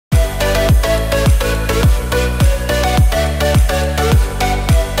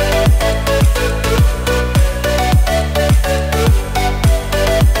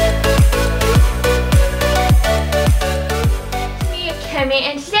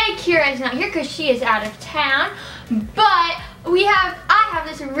today Kira is not here because she is out of town, but I have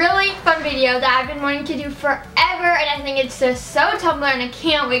this really fun video that I've been wanting to do forever, and I think it's just so Tumblr, and I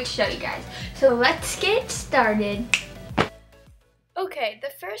can't wait to show you guys. So let's get started. Okay, the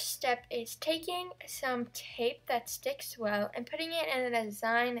first step is taking some tape that sticks well and putting it in a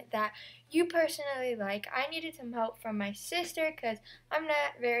design that you personally like. I needed some help from my sister because I'm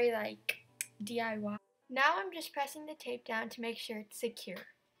not very DIY. Now I'm just pressing the tape down to make sure it's secure.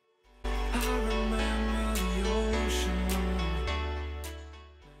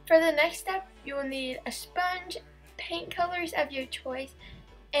 For the next step, you will need a sponge, paint colors of your choice,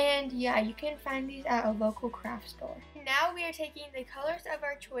 and yeah, you can find these at a local craft store. Now we are taking the colors of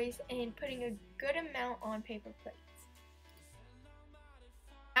our choice and putting a good amount on paper plates.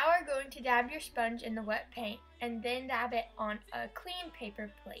 Now we're going to dab your sponge in the wet paint and then dab it on a clean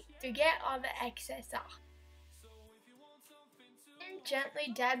paper plate to get all the excess off. And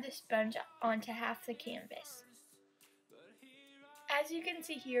gently dab the sponge onto half the canvas. As you can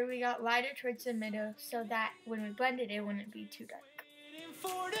see here, we got lighter towards the middle so that when we blended it wouldn't be too dark.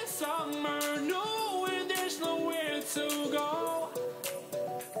 For the summer, knowing there's nowhere to go,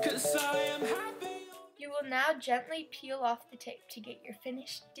 'cause I am happy. You will now gently peel off the tape to get your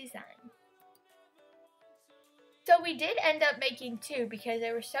finished design. So we did end up making two because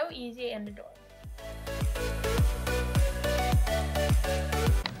they were so easy and adorable.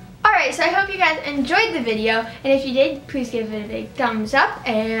 Alright, so I hope you guys enjoyed the video, and if you did, please give it a big thumbs up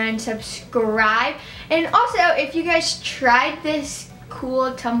and subscribe. And also, if you guys tried this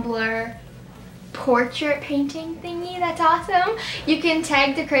cool Tumblr portrait painting thingy, that's awesome, you can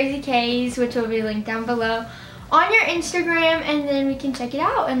tag the Krazy Ks, which will be linked down below, on your Instagram, and then we can check it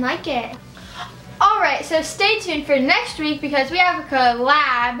out and like it. Alright, so stay tuned for next week because we have a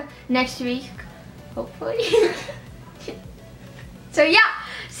collab next week, hopefully. So yeah,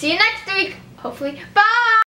 see you next week, hopefully. Bye!